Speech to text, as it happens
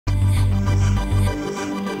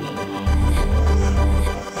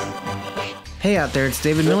Hey out there, it's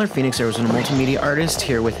David Miller, Phoenix, Arizona multimedia artist,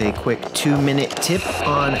 here with a quick 2-minute tip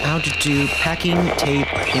on how to do packing tape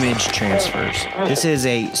image transfers. This is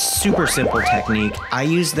a super simple technique. I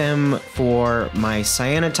use them for my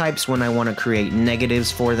cyanotypes when I want to create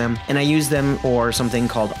negatives for them, and I use them for something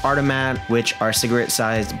called Artimat, which are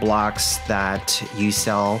cigarette-sized blocks that you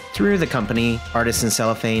sell through the company, Artisan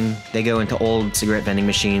Cellophane. They go into old cigarette vending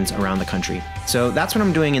machines around the country. So that's what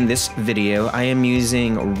I'm doing in this video. I am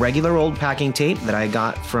using regular old packing tape that I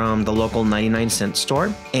got from the local 99-cent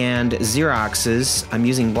store and Xeroxes. I'm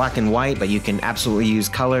using black and white, but you can absolutely use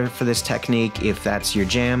color for this technique if that's your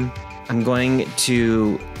jam. I'm going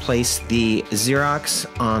to place the Xerox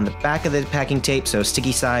on the back of the packing tape, so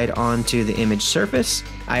sticky side onto the image surface.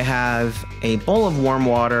 I have a bowl of warm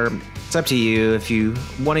water. It's up to you. If you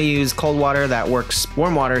want to use cold water, that works.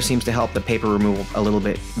 Warm water seems to help the paper removal a little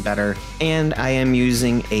bit better. And I am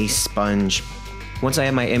using a sponge. Once I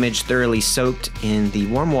have my image thoroughly soaked in the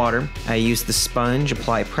warm water, I use the sponge,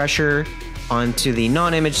 apply pressure onto the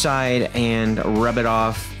non-image side and rub it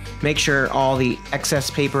off. Make sure all the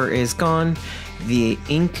excess paper is gone. The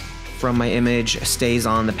ink from my image stays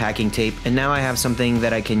on the packing tape, and now I have something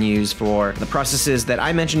that I can use for the processes that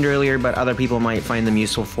I mentioned earlier, but other people might find them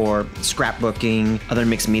useful for scrapbooking, other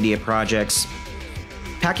mixed media projects.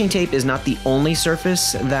 Packing tape is not the only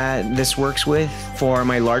surface that this works with. For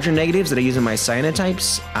my larger negatives that I use in my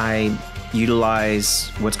cyanotypes, I utilize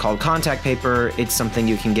what's called contact paper. It's something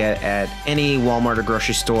you can get at any Walmart or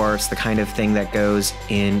grocery store. It's the kind of thing that goes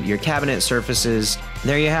in your cabinet surfaces.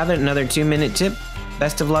 There you have it, another 2-minute tip.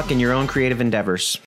 Best of luck in your own creative endeavors.